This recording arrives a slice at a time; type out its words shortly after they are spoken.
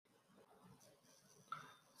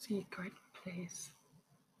Secret place.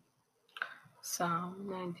 Psalm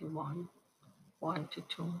 91, 1 to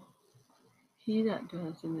 2. He that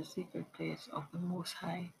dwells in the secret place of the Most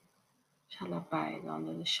High shall abide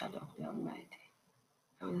under the shadow of the Almighty.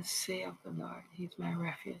 I will say of the Lord, He is my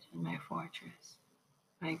refuge and my fortress.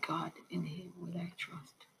 My God, in Him will I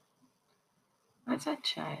trust. As a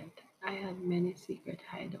child, I had many secret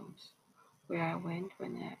hideouts where I went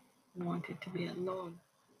when I wanted to be alone.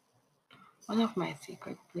 One of my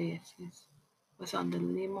secret places was on the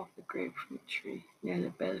limb of the grapefruit tree near the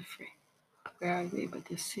belfry, where I was able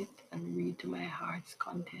to sit and read to my heart's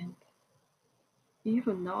content.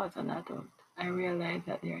 Even now, as an adult, I realize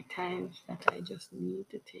that there are times that I just need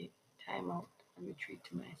to take time out and retreat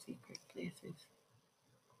to my secret places.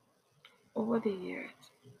 Over the years,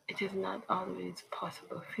 it is not always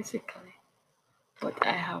possible physically, but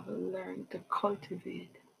I have learned to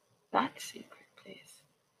cultivate that secret place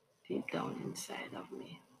deep down inside of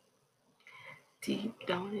me. Deep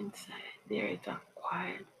down inside, there is a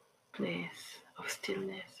quiet place of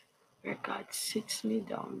stillness where God sits me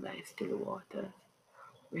down by still waters,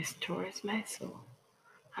 restores my soul,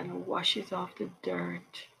 and washes off the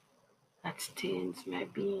dirt that stains my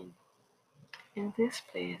being. In this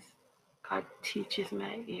place, God teaches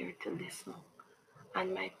my ear to listen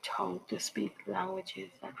and my tongue to speak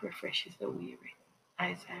languages that refreshes the weary.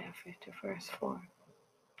 Isaiah 50 verse 4.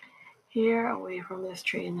 Here, away from the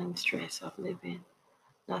strain and stress of living,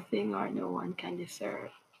 nothing or no one can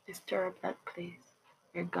disturb that place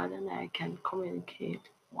where God and I can communicate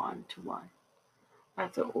one to one.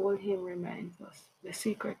 As the old hymn reminds us, the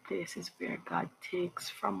secret place is where God takes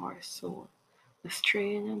from our soul the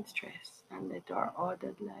strain and stress and let our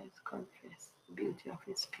ordered lives confess the beauty of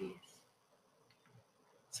His peace.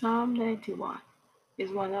 Psalm 91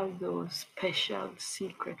 is one of those special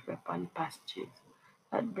secret weapon passages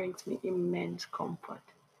that brings me immense comfort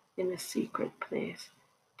in a secret place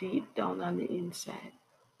deep down on the inside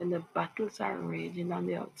when the battles are raging on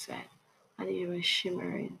the outside and even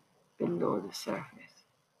shimmering below the surface.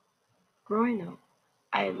 Growing up,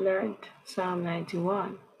 I learned Psalm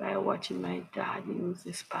 91 by watching my dad use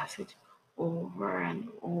this passage over and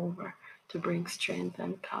over to bring strength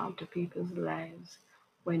and calm to people's lives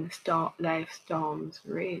when life storms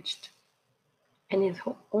raged. In his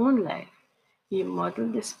own life, he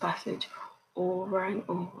modeled this passage over and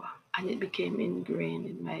over, and it became ingrained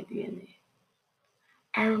in my DNA.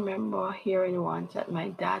 I remember hearing once that my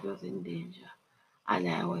dad was in danger, and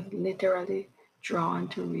I was literally drawn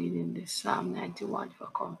to reading this Psalm 91 for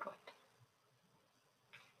comfort.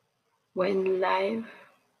 When life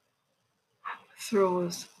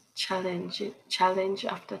throws challenge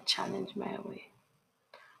after challenge my way,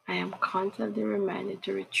 I am constantly reminded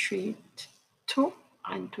to retreat to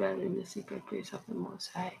and dwell in the secret place of the Most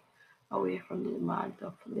High, away from the demands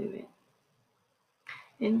of living.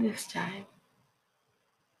 In this time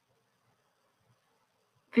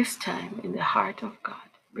in the heart of God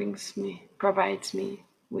provides me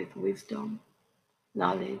with wisdom,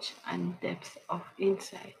 knowledge, and depth of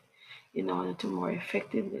insight in order to more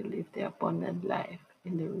effectively live the abundant life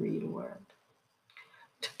in the real world.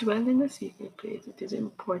 To dwell in the secret place, it is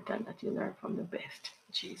important that you learn from the best,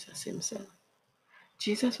 Jesus Himself.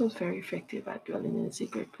 Jesus was very effective at dwelling in the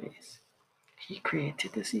secret place. He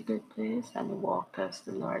created the secret place and walked as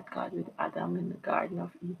the Lord God with Adam in the Garden of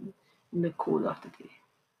Eden in the cool of the day.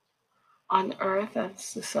 On earth,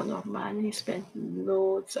 as the Son of Man, He spent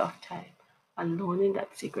loads of time alone in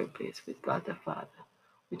that secret place with God the Father,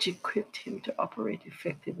 which equipped Him to operate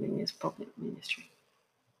effectively in His public ministry.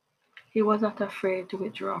 He was not afraid to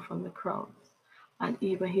withdraw from the crowds and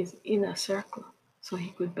even His inner circle so He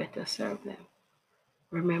could better serve them.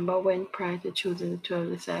 Remember when, prior to choosing the 12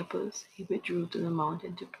 disciples, He withdrew to the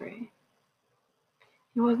mountain to pray?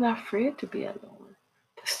 He was not afraid to be alone,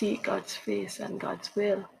 to seek God's face and God's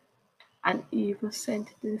will, and even sent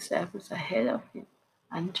the disciples ahead of Him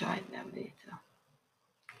and joined them later.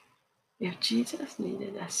 If Jesus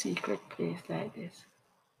needed a secret place like this,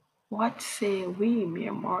 what say we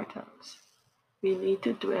mere mortals? We need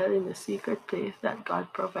to dwell in the secret place that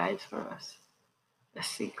God provides for us, the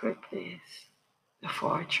secret place, the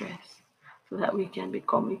fortress, so that we can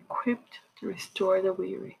become equipped to restore the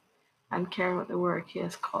weary and carry out the work He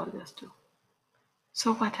has called us to.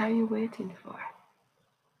 So, what are you waiting for?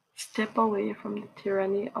 Step away from the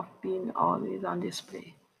tyranny of being always on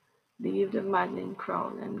display. Leave the maddening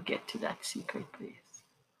crowd and get to that secret place.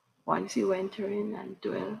 Once you enter in and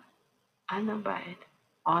dwell and abide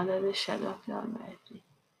under the shadow of the Almighty,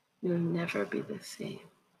 you'll never be the same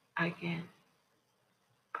again.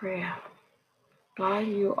 Prayer. God,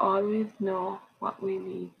 you always know what we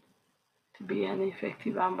need to be an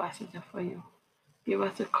effective ambassador for you. Give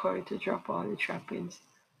us the courage to drop all the trappings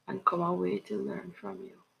and come away to learn from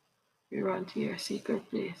you. We run to your secret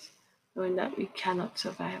place, knowing that we cannot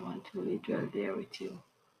survive until we dwell there with you.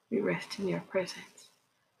 We rest in your presence.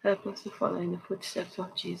 Help us to follow in the footsteps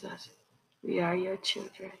of Jesus. We are your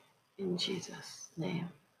children. In Jesus' name.